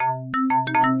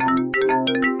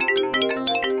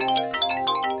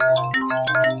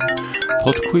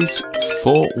PodQuiz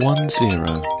 410.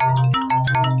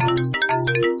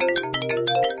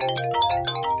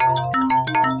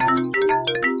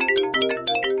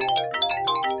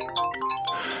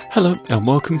 Hello and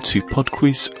welcome to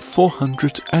PodQuiz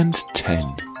 410.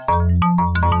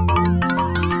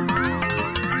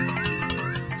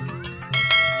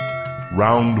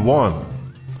 Round 1.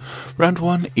 Round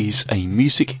 1 is a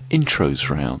music intros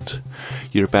round.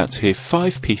 You're about to hear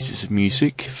 5 pieces of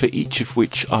music, for each of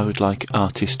which I would like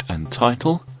artist and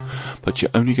title, but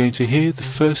you're only going to hear the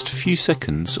first few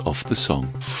seconds of the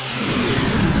song.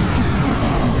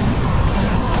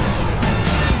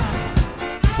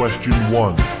 Question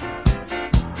 1.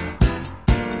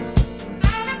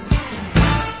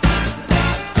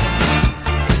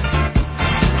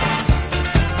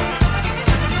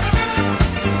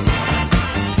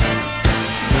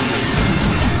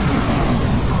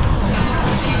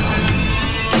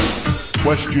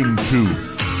 Question 2.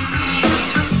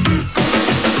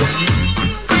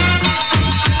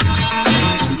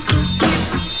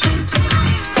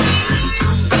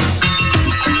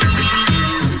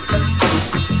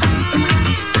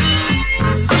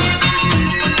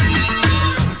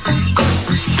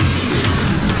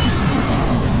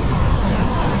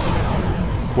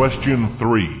 Question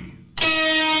 3.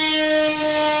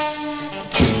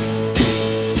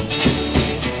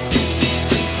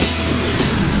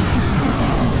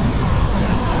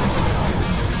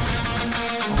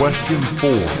 Question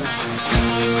 4.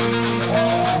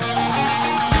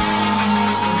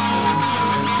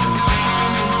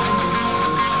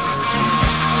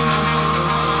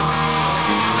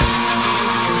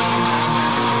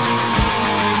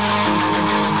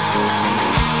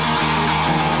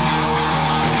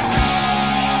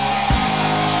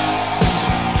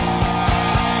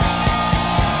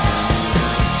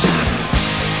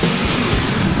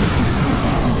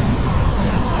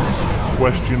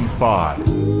 Question 5.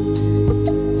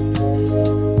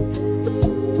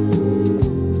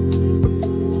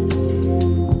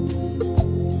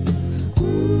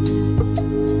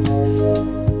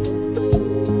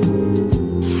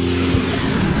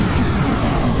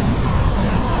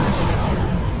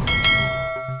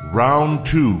 Round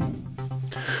 2.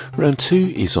 Round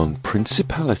 2 is on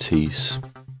principalities.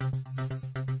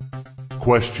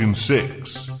 Question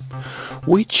 6.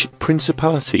 Which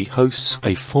principality hosts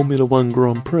a Formula One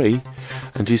Grand Prix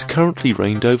and is currently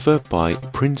reigned over by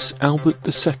Prince Albert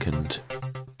II?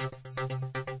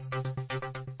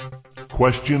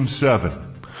 Question 7.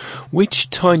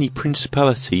 Which tiny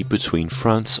principality between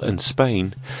France and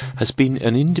Spain has been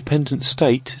an independent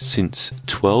state since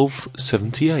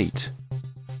 1278?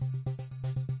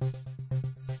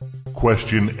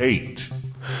 Question 8.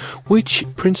 Which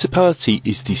principality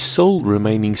is the sole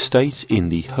remaining state in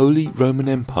the Holy Roman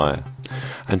Empire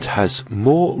and has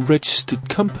more registered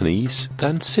companies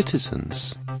than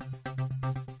citizens?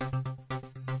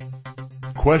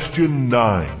 Question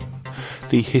 9.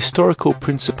 The historical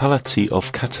Principality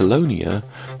of Catalonia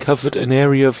covered an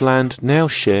area of land now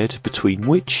shared between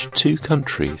which two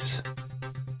countries?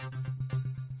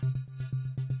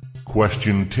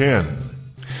 Question 10.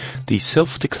 The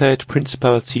self-declared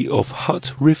Principality of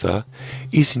Hutt River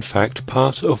is in fact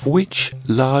part of which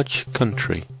large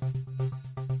country?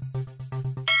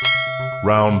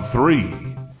 Round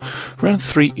 3. Round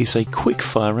 3 is a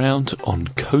quick-fire round on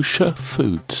kosher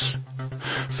foods.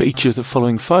 For each of the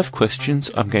following 5 questions,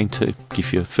 I'm going to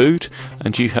give you a food,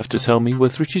 and you have to tell me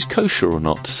whether it is kosher or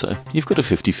not. So you've got a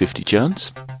 50-50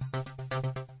 chance.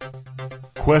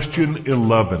 Question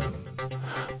 11.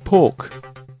 Pork.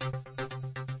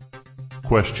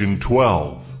 Question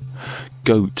 12.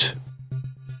 Goat.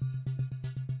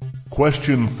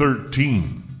 Question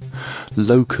 13.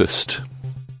 Locust.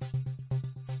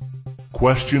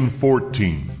 Question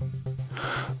 14.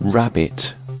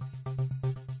 Rabbit.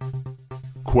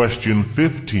 Question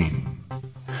 15.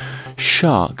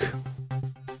 Shark.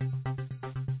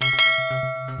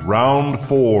 Round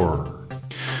 4.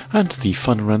 And the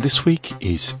final round this week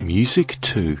is Music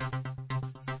 2.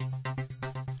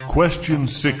 Question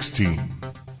 16.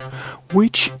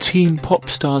 Which teen pop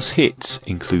stars' hits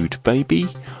include Baby,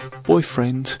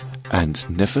 Boyfriend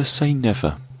and Never Say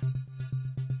Never?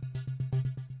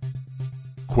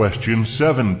 Question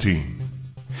 17.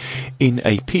 In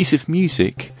a piece of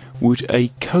music, would a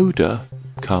coda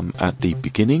come at the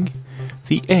beginning,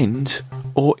 the end,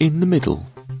 or in the middle?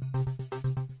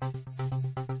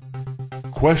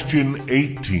 Question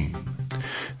 18.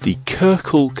 The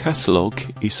Kirkle catalogue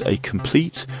is a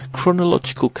complete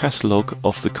chronological catalogue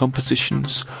of the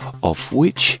compositions of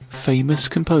which famous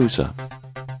composer?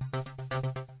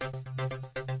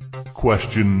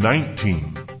 Question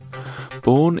 19.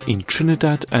 Born in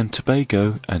Trinidad and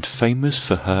Tobago and famous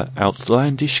for her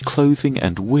outlandish clothing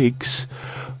and wigs,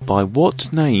 by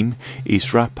what name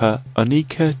is rapper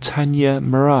Anika Tanya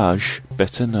Mirage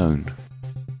better known?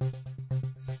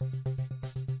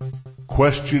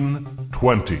 Question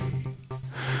 20.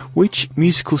 Which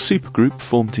musical supergroup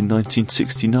formed in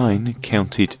 1969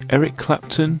 counted Eric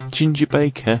Clapton, Ginger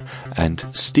Baker and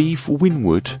Steve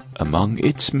Winwood among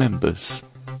its members?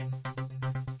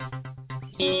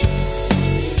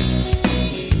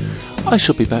 I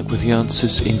shall be back with the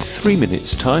answers in 3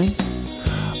 minutes' time,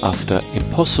 after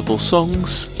Impossible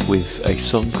Songs with a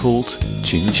song called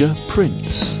Ginger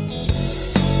Prince.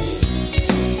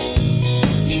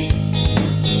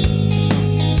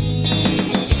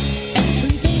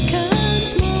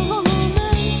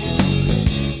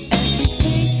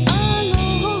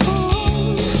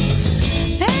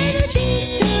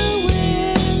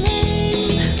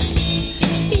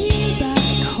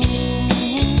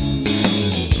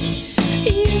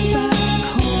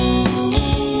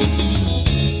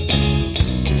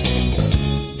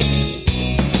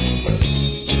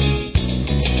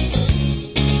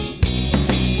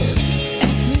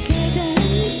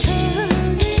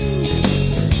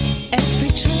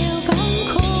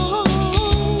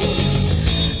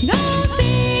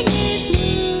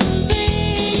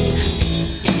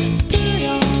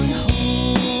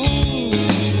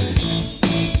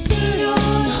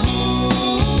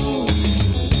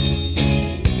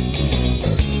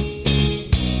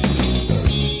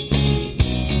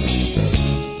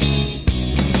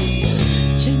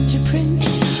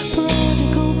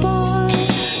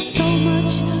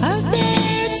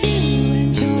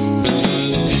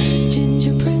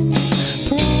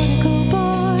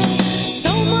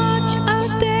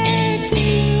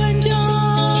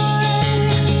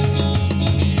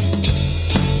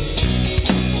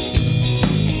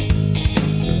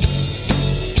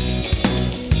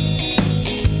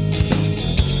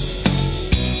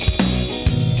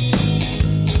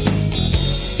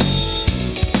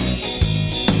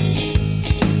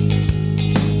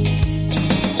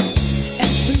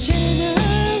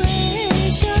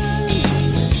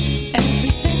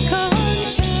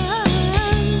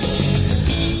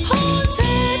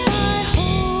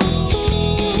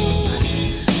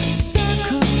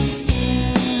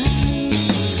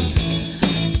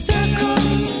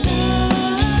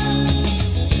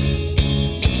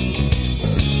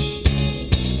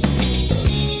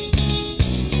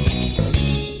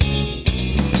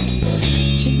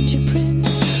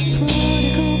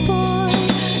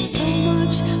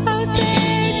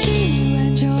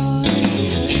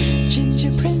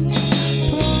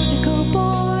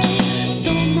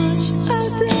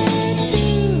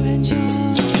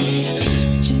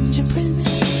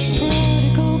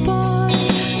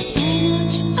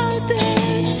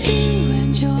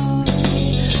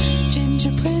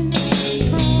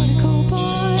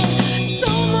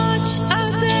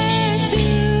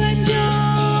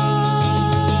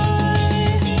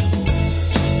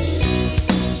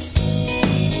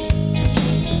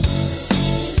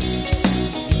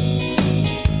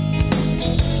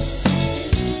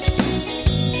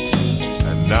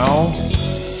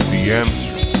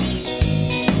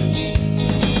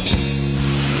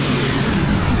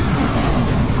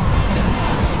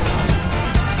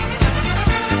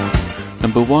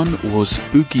 Number 1 was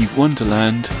Boogie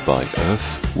Wonderland by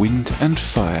Earth, Wind and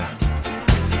Fire.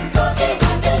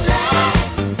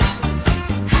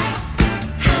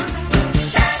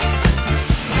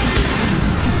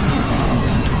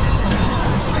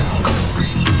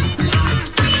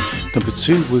 Number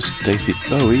 2 was David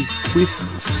Bowie with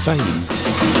Fame.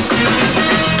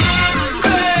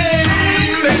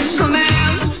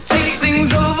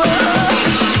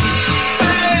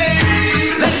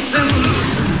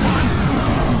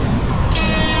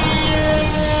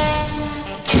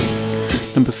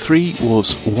 Number 3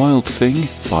 was Wild Thing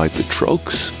by the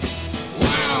Trogs.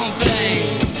 Wild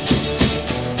thing,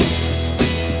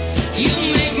 you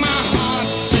make my heart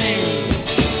sing.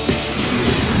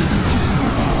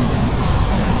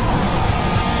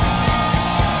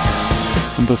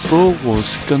 Number 4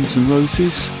 was Guns N'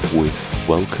 Roses with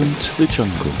Welcome to the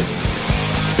Jungle.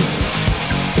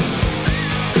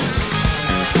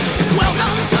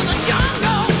 Welcome to the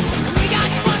jungle. We got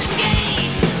fun and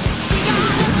games.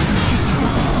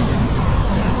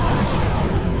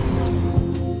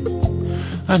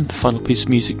 And the final piece of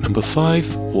music, number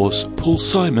 5, was Paul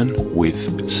Simon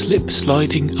with Slip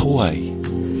Sliding Away.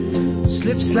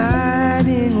 Slip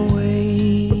sliding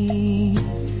away,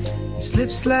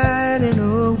 slip sliding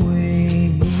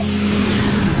away.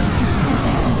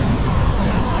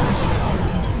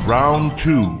 Round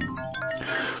 2.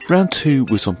 Round 2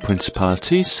 was on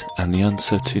principalities, and the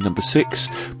answer to number 6,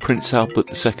 Prince Albert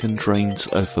II reigns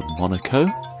over Monaco.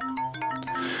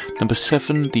 Number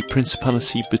 7, the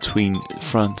principality between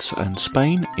France and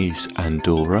Spain is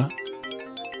Andorra.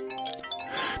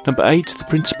 Number 8, the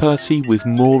principality with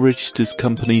more registered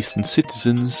companies than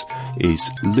citizens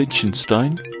is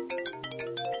Liechtenstein.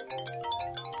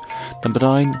 Number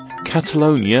 9,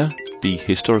 Catalonia, the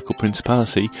historical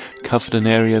principality, covered an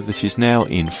area that is now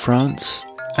in France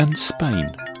and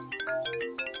Spain.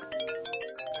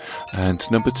 And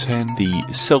number 10, the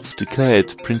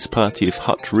self-declared Principality of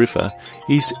Hutt River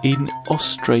is in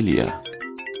Australia.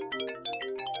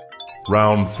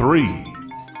 Round 3.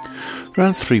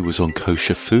 Round 3 was on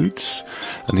kosher foods,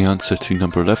 and the answer to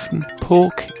number 11,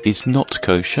 pork is not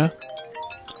kosher.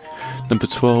 Number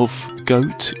 12,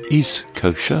 goat is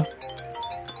kosher.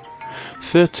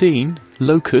 13,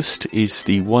 locust is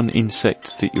the one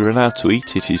insect that you're allowed to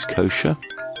eat, it is kosher.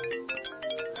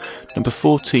 Number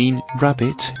 14,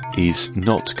 rabbit is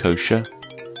not kosher.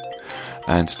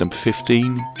 And number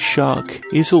 15, shark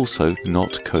is also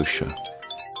not kosher.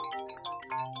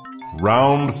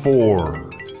 Round 4.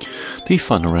 The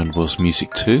final round was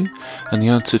music 2, and the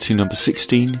answer to number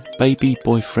 16, Baby,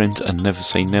 Boyfriend and Never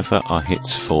Say Never are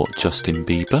hits for Justin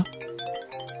Bieber.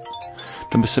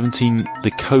 Number 17,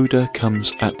 the coda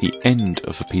comes at the end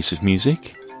of a piece of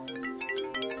music.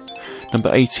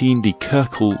 Number 18, the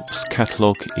Kirkle's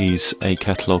catalogue is a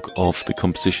catalogue of the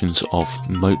compositions of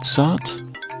Mozart.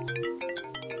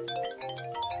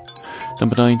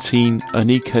 Number 19,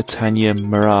 Anika Tanya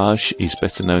Mirage is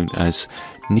better known as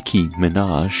Nicki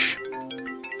Minaj.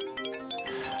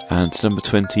 And number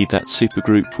 20, that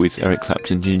supergroup with Eric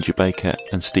Clapton, Ginger Baker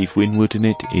and Steve Winwood in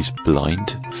it is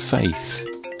Blind Faith.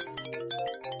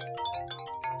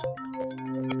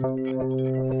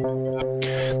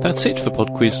 That's it for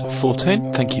PodQuiz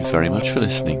 410. Thank you very much for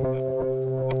listening.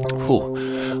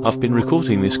 I've been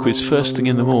recording this quiz first thing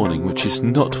in the morning, which is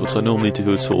not what I normally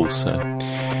do at all, so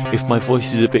if my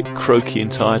voice is a bit croaky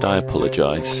and tired, I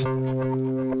apologise.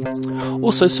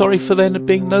 Also, sorry for there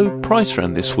being no prize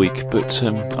round this week, but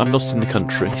I'm not in the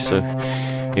country, so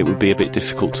it would be a bit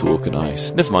difficult to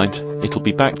organise. Never mind, it'll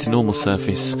be back to normal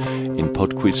service in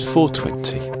PodQuiz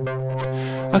 420.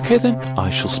 Okay then, I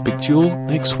shall speak to you all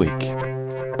next week.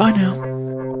 Bye now.